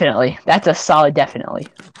 Definitely. That's a solid definitely.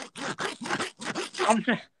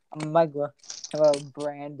 I'm Michael. Hello,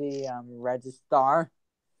 Brandy Registrar.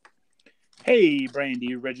 Hey,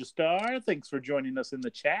 Brandy Registrar. Thanks for joining us in the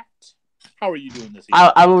chat. How are you doing this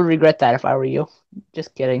evening? I would regret that if I were you.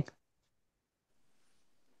 Just kidding.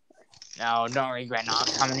 No, don't regret not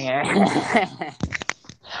coming here.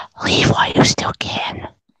 Leave while you still can.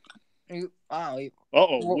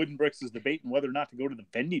 Wooden Bricks is debating whether or not to go to the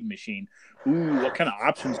vending machine. Ooh, what kind of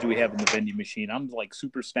options do we have in the vending machine? I'm like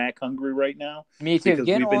super snack hungry right now. Me too. Because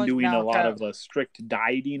we've been doing a lot of strict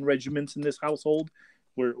dieting regimens in this household,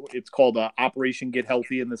 where it's called Operation Get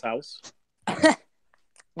Healthy in this house.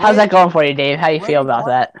 How's that going for you, Dave? How you feel about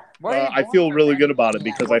that? I feel really good about it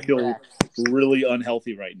because I feel really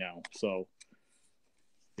unhealthy right now. So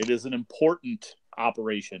it is an important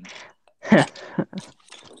operation.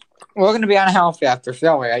 We're going to be unhealthy after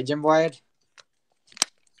Philly, right, Jim Boyd?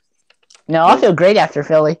 No, I feel great after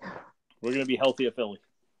Philly. We're going to be healthy at Philly.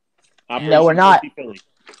 No, we're not. Philly.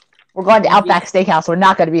 We're going to Outback Steakhouse. We're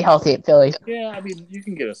not going to be healthy at Philly. Yeah, I mean, you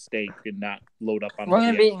can get a steak and not load up on. We're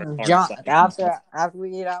going to be eating junk. After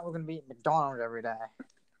we eat out, we're going to be eating McDonald's every day.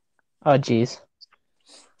 Oh, jeez.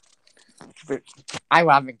 I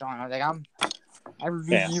love McDonald's. Like I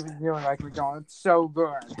really like McDonald's. It's so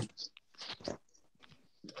good.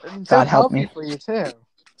 And so God help healthy me. for you too.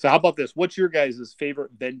 So how about this? What's your guys'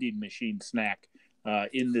 favorite vending machine snack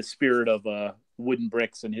in the spirit of Wooden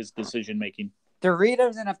Bricks and his decision making?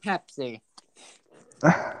 Doritos and a Pepsi.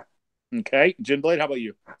 Okay, Ginblade, how about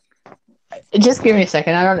you? Just give me a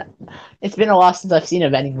second. I don't. It's been a while since I've seen a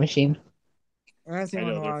vending machine. I know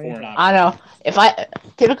they're foreign options. I know. If I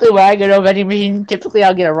typically when I go to a vending machine, typically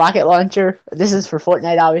I'll get a rocket launcher. This is for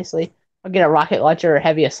Fortnite, obviously. I'll get a rocket launcher or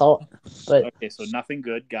heavy assault. But Okay, so nothing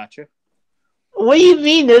good. Gotcha. what do you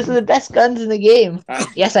mean? Those are the best guns in the game.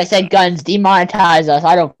 Yes, I said guns. Demonetize us.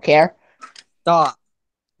 I don't care. Stop.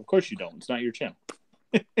 Of course you don't. It's not your channel.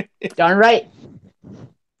 Darn right.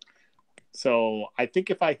 So I think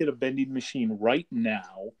if I hit a vending machine right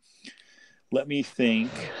now, let me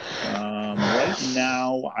think. Right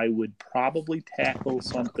now, I would probably tackle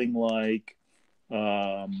something like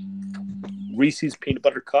Reese's Peanut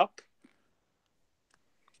Butter Cup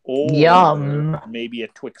or Yum. maybe a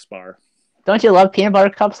Twix bar. Don't you love peanut butter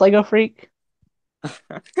cups, Legofreak?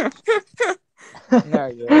 No,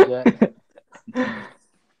 you idiot.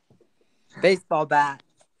 Baseball bat.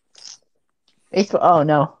 Baseball. Oh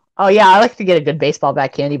no. Oh yeah, I like to get a good baseball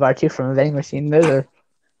bat candy bar too from a vending machine. Those are.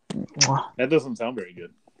 That doesn't sound very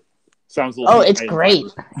good. Sounds a little. Oh, it's great.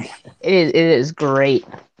 It is. It is great.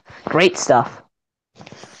 Great stuff.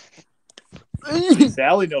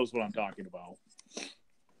 Sally knows what I'm talking about.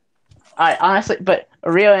 Honestly, but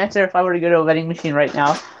a real answer, if I were to go to a vending machine right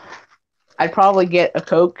now, I'd probably get a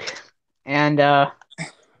Coke and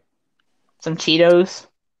some Cheetos.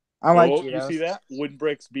 I like Oh, Cheetos. you see that? Wooden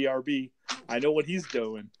Bricks, BRB. I know what he's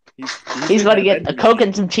doing. He's going to get a Coke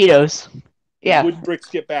and some Cheetos. Yeah. Wooden Bricks,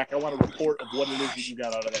 get back. I want a report of what it is that you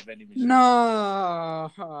got out of that vending machine.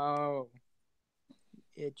 No.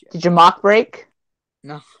 Did your mock break?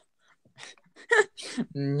 No.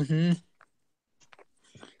 Mm-hmm.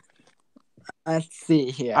 Let's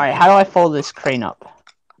see here. All right, how do I fold this crane up?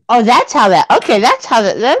 Oh, that's how that. Okay, that's how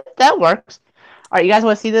that works. All right, you guys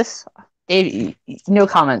want to see this? Dave, no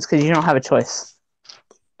comments because you don't have a choice.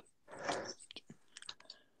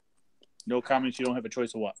 No comments. You don't have a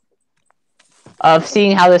choice of what? Of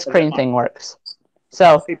seeing how this crane thing works.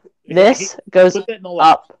 So this goes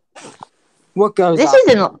up. What goes this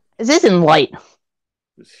up? This isn't light.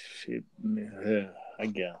 I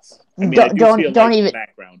guess. I mean, don't even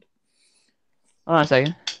background. Hold on a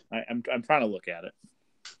second. I'm trying to look at it.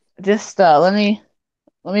 Just let me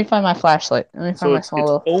find my flashlight. Let me find my small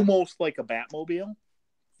little. Almost like a Batmobile.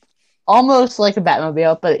 Almost like a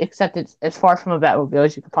Batmobile, but except it's as far from a Batmobile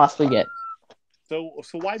as you could possibly get. So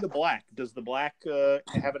why the black? Does the black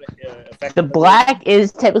have an effect? The black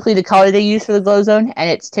is typically the color they use for the glow zone, and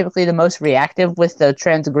it's typically the most reactive with the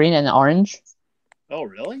trans green and the orange. Oh,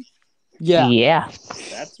 really? Yeah. Yeah.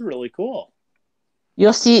 That's really cool.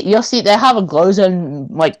 You'll see. They have a glow zone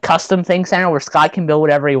like custom thing center where Scott can build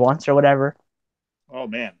whatever he wants or whatever. Oh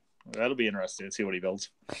man, that'll be interesting to see what he builds.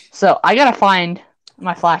 So I gotta find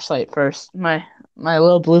my flashlight first. My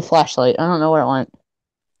little blue flashlight. I don't know where it went.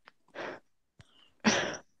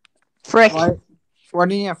 Frick. What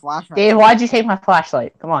do you need a flashlight? Dave, why'd you take my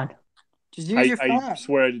flashlight? Come on. Just use your phone. I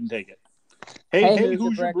swear I didn't take it. Hey,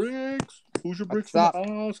 who's your bricks? Who's your bricks from the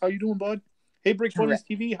house? How you doing, bud? Hey, Bricks Bunnies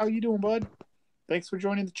TV, how you doing, bud? Thanks for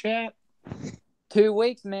joining the chat. 2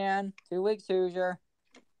 weeks, man. 2 weeks, Hoosier.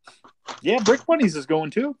 Yeah, Brick Bunnies is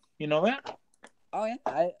going too. You know that? Oh yeah.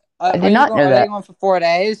 I did not know that. Are you going for 4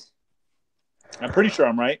 days? I'm pretty sure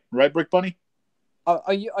I'm right. Right, Brick Bunny?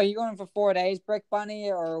 Are you going for 4 days, Brick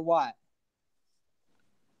Bunny, or what?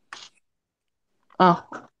 Oh,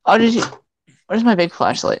 where's my big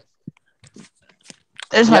flashlight?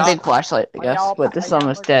 There's my big flashlight, I guess, but this is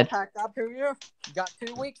almost dead. Packed up, Hoosier? You got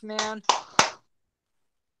 2 weeks, man.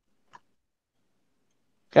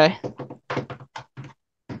 Okay.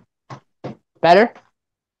 Better?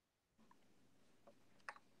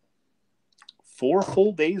 4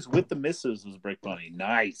 full days with the missus was Brick Bunny.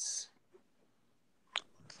 Nice.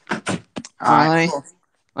 Alright.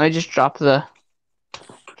 Let me just drop the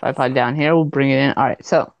tripod down here. We'll bring it in. Alright,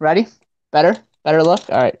 so ready? Better? Better look?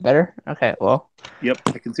 Alright, better? Okay, well. Yep,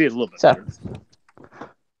 I can see it a little bit better.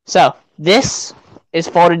 So this is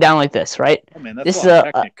folded down like this, right? Oh man, that's a lot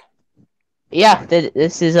of Technic. Yeah,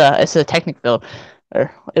 this is a Technic build.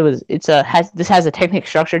 This has a Technic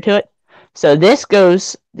structure to it. So this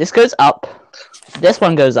goes up, this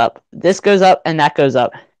one goes up, this goes up, and that goes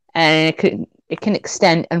up, and it can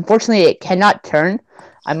extend. Unfortunately, it cannot turn.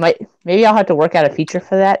 Maybe I'll have to work out a feature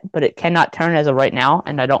for that, but it cannot turn as of right now,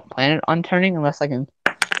 and I don't plan it on turning unless I can.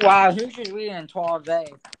 Wow, who's leaving in 12 days?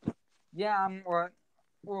 Yeah,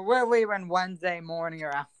 we're leaving Wednesday morning or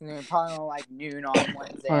afternoon, probably like noon on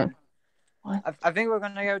Wednesday. I think we're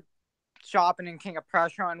gonna go shopping in King of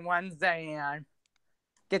Prussia on Wednesday and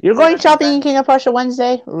You're going shopping in King of Prussia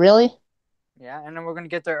Wednesday? Really? Yeah, and then we're gonna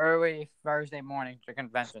get there early Thursday morning to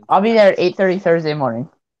convention. I'll be there at 8:30 Thursday morning.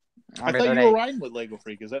 I thought you were riding with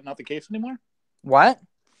Legofreak. Is that not the case anymore? What?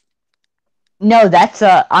 No, that's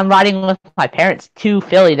I'm riding with my parents to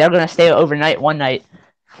Philly. They're gonna stay overnight one night,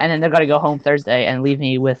 and then they're gonna go home Thursday and leave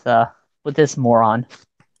me with this moron.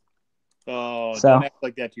 Oh, so. Don't act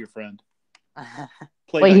like that to your friend.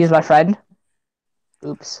 Wait, he's my friend?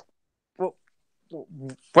 Oops.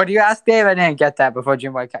 What do you ask, Dave? I didn't get that before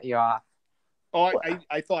Jim Blade cut you off. Oh,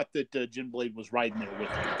 I thought that Jim Blade was riding there with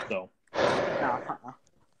you, so. No.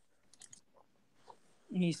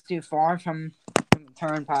 He's too far from the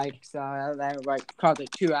turnpike, so that like caused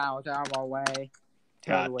it 2 hours out of our way.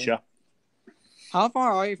 Totally. Gotcha. How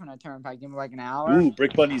far are you from the turnpike? Give me like an hour? Ooh,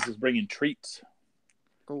 Brick Bunnies is bringing treats.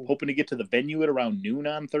 Cool. Hoping to get to the venue at around noon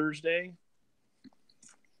on Thursday.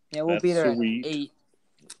 Yeah, we'll be there at 8.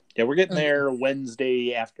 Yeah, we're getting there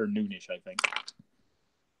Wednesday afternoonish, I think.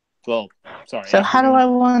 Well, sorry. So how do I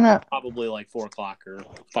want to... Probably like 4 o'clock or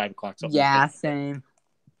 5 o'clock. Something yeah, like same.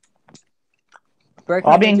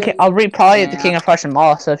 I'll be probably at the King of Prussia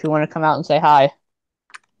Mall, so if you want to come out and say hi,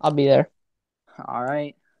 I'll be there. All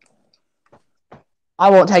right. I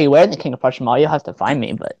won't tell you where in the King of Prussia Mall. You'll have to find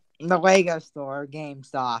me, but... The Lego store,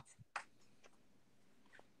 GameStop.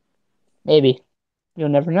 Maybe. You'll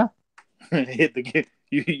never know.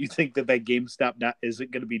 You think that GameStop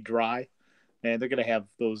isn't going to be dry? Man, they're going to have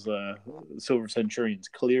those Silver Centurions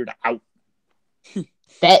cleared out.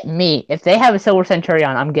 Bet me. If they have a Silver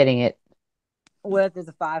Centurion, I'm getting it. What if it's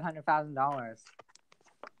a $500,000?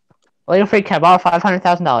 Legofreak can borrow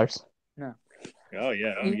 $500,000. No. Oh, yeah.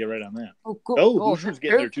 I'm going to get right on that. Oh, cool. Hoosier's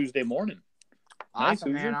getting there Tuesday morning.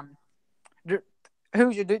 Awesome, nice, Hoosier. Man.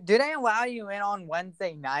 Hoosier, do they allow you in on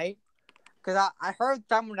Wednesday night? Because I heard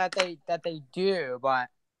someone that they do, but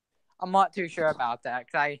I'm not too sure about that.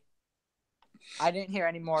 Because I didn't hear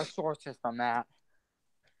any more sources from that.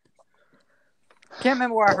 Can't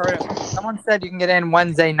remember where I heard it. Someone said you can get in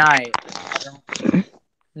Wednesday night.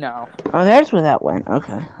 No. Oh, there's where that went.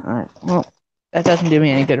 Okay. All right. Well, that doesn't do me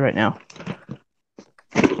any good right now.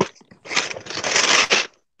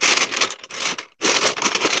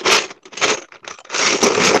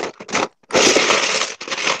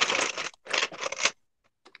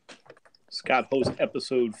 Scott Host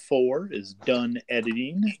episode 4 is done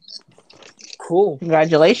editing. Cool.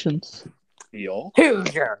 Congratulations. Y'all.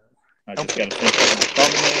 Hoosier. I just got to finish up my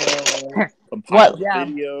thumbnail, compile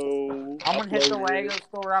video. I'm going to hit the Lego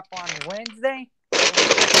store up on Wednesday.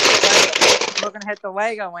 We're going to hit the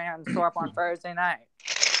Lego Land store up on Thursday night.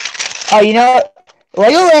 Oh, you know what?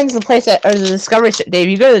 Legoland's the place that, or the Discovery Center. Dave,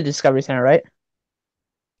 you go to the Discovery Center, right?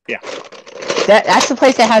 Yeah. That's the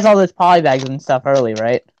place that has all those polybags and stuff early,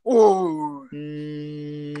 right? Ooh.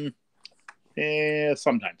 Yeah,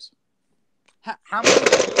 sometimes. How many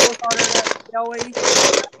people are there, Joey?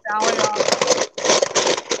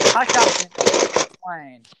 Hush up and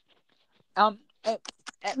explain.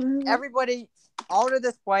 Everybody, all of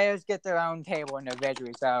the players get their own table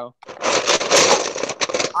individually, so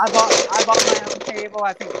I bought my own table.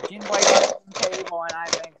 I think Jim Blake got his own table, and I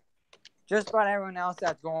think just about everyone else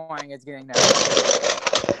that's going is getting their.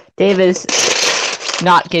 Dave is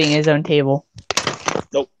not getting his own table.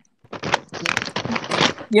 Nope.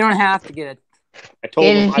 You don't have to get it. I told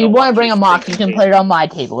him if you want to bring a mock, you can put it on my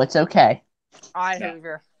table. It's okay. All right,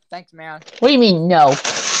 Hoosier. Thanks, man. What do you mean, no?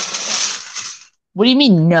 What do you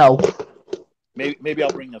mean, no? Maybe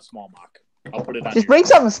I'll bring a small mock. I'll put it on. Just bring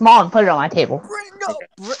something small and put it on my table.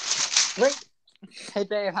 Bring. Hey,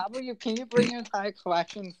 Dave, how about you? Can you bring your entire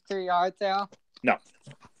collection to the yard sale? No.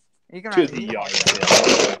 You can to the yard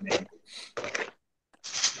sale.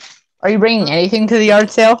 Are you bringing anything to the yard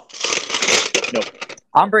sale? Nope.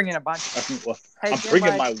 I'm bringing a bunch. I'm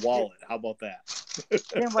bringing my wallet. How about that?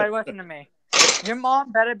 Jim, listen to me. Your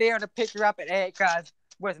mom better be able to pick you up at 8, because,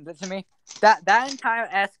 listen to me, that entire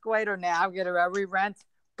escalator navigator that we rent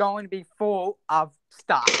going to be full of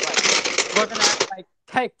stuff. Like, we're going to,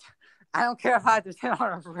 take, I don't care if I have to sit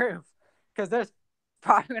on a roof, because there's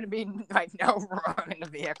probably going to be, no room in the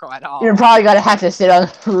vehicle at all. You're probably going to have to sit on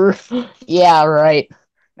the roof. Yeah, right.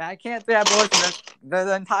 Now, I can't say that, but listen,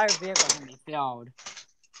 the entire vehicle is going to be filled.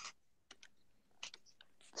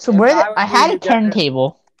 So I had a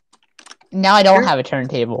turntable. Now I don't have a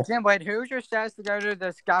turntable. Jim, wait, Hoosier says to go to the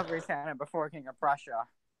Discovery Center before King of Prussia.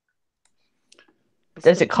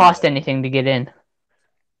 Does it cost anything to get in?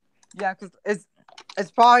 Yeah, because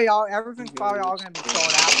it's probably everything's probably all going to be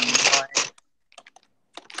sold out.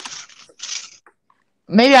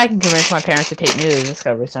 Maybe I can convince my parents to take me to the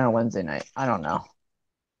Discovery Center Wednesday night. I don't know.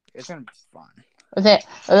 It's gonna be fun.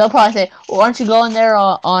 They'll probably say, well, why don't you go in there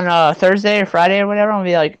on Thursday or Friday or whatever? I'll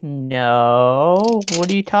be like, no, what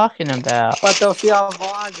are you talking about? But they'll see our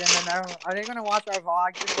vlogs, and then are they gonna watch our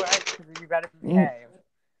vlogs anyway? Because you better behave.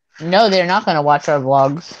 No, they're not going to watch our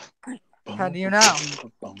vlogs. How do you know?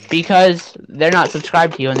 Because they're not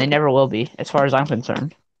subscribed to you, and they never will be, as far as I'm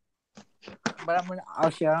concerned. But I'll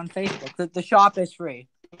share it on Facebook. The shop is free.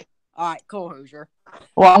 All right, cool, Hoosier.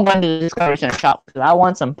 Well, I'm going to the Discovery Center shop because I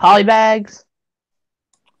want some poly bags.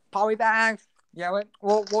 Poly bags? Yeah,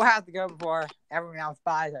 we'll have to go before everyone else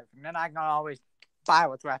buys it. And then I can always buy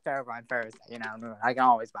what's left over on Thursday. You know, I can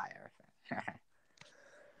always buy everything.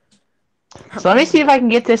 So let me see if I can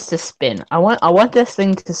get this to spin. I want this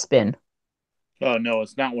thing to spin. Oh no,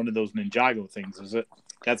 it's not one of those Ninjago things, is it?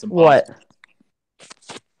 That's impossible. What?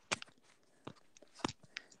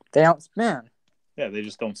 They don't spin. Yeah, they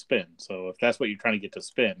just don't spin. So if that's what you're trying to get to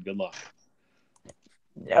spin, good luck.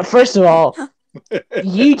 First of all,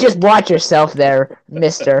 you just watch yourself there,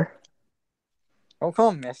 mister. Don't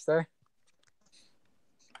call him mister.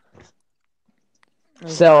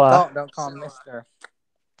 So, don't call him mister.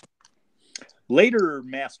 Later,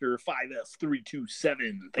 Master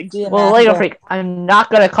 5S327. Thanks. Yeah, well, Legofreak, I'm not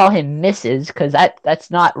gonna call him Mrs. because that's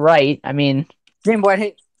not right. I mean, Jim,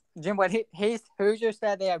 Hoosier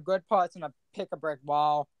said they have good parts in a pick-a-brick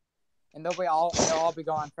wall, and they'll all be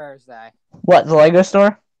gone Thursday. what, the Lego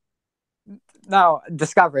store? No,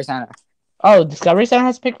 Discovery Center. Oh, Discovery Center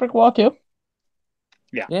has a pick-a-brick wall too?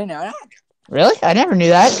 Yeah. You didn't know that? Really? I never knew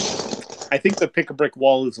that. I think the pick-a-brick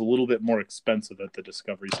wall is a little bit more expensive at the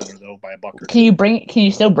Discovery Center, though, by a buck or two. Can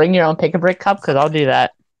you still bring your own pick-a-brick cup? Because I'll do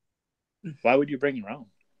that. Why would you bring your own?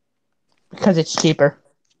 Because it's cheaper.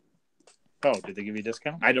 Oh, did they give you a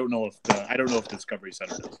discount? I don't know if Discovery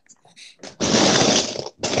Center does.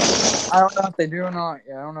 I don't know if they do or not.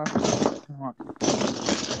 Yeah, I don't know if they do or not.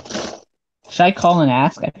 Should I call and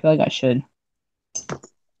ask? I feel like I should.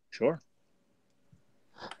 Sure.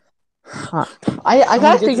 Huh. I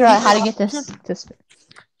gotta figure out how to get this.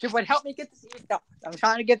 Dude, wait, help me get this. I'm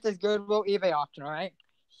trying to get this Goodwill eBay auction, right?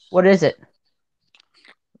 What is it?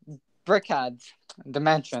 Brickheads.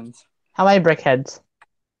 Dimensions. How many brickheads?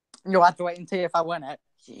 You'll have to wait and see if I win it.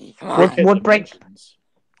 Come on. What brick?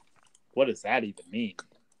 What does that even mean?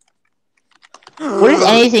 What does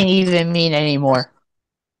anything even mean anymore?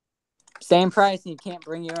 Same price and you can't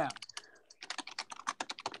bring your own.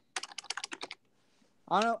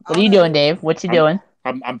 What are you doing, Dave? What you doing?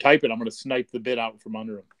 I'm typing. I'm going to snipe the bid out from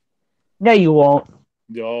under him. No, you won't.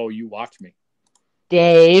 Oh, you watch me.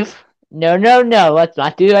 Dave. No. Let's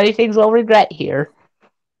not do anything we'll regret here.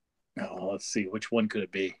 Oh, let's see. Which one could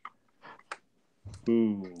it be?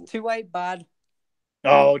 Ooh. 2-8, bud.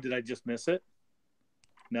 Oh, did I just miss it?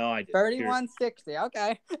 No, I didn't. 3160.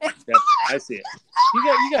 Okay. Yep, I see it.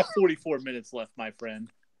 You got 44 minutes left, my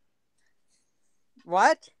friend.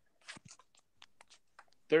 What?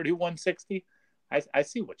 3160. I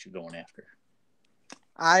see what you're going after.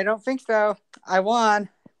 I don't think so. I won.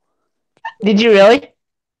 Did you really?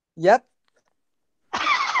 Yep.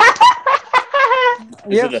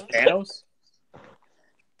 Is it a Thanos?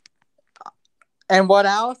 And what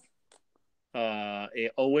else? A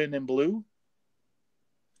Owen in blue?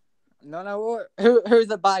 No. Who's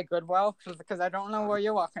it by Goodwill? Because I don't know where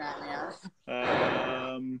you're looking at me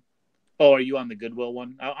at. Oh, are you on the Goodwill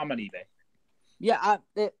one? I'm on eBay. Yeah.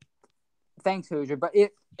 Thanks, Hoosier. But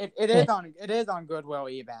it is on Goodwill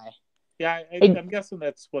eBay. Yeah, I'm guessing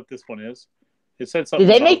that's what this one is. It said something.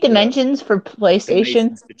 Did they make dimensions for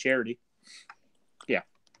PlayStation? To charity. Yeah.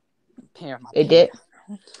 They did.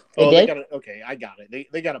 They got it. Okay, I got it.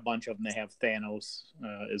 They got a bunch of them. They have Thanos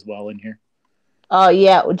as well in here. Oh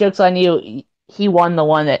yeah, joke's on you. He won the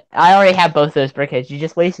one that I already have both those brickheads. You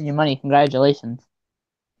just wasted your money. Congratulations.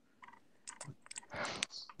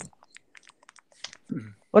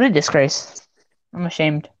 What a disgrace. I'm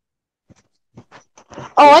ashamed. Oh,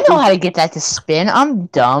 I know how to get that to spin. I'm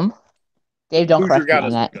dumb. Dave, don't correct me on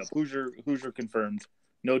that. Hoosier confirmed.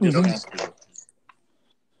 No discounts for you.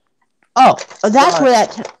 Oh, that's where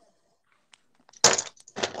that...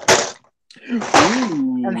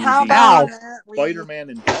 Ooh, And how about Spider-Man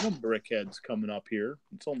and Venom brickheads coming up here?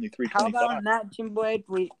 It's only $3.25. How about on that, Jim Blade,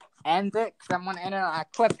 we end it? Because I'm going to end it on a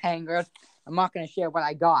cliffhanger. I'm not going to share what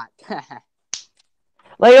I got.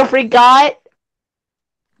 Legofreak got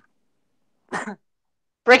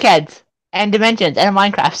brickheads and dimensions and a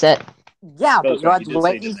Minecraft set. Yeah, but you'll have to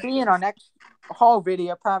wait and see in our next haul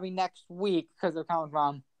video, probably next week, because they're coming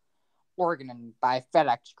from Oregon and by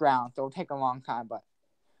FedEx ground, so it'll take a long time. But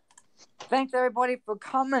thanks everybody for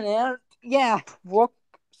coming in. Yeah, we'll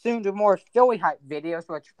soon do more Philly hype videos,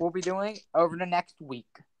 which we'll be doing over the next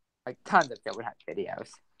week. Like tons of Philly hype videos.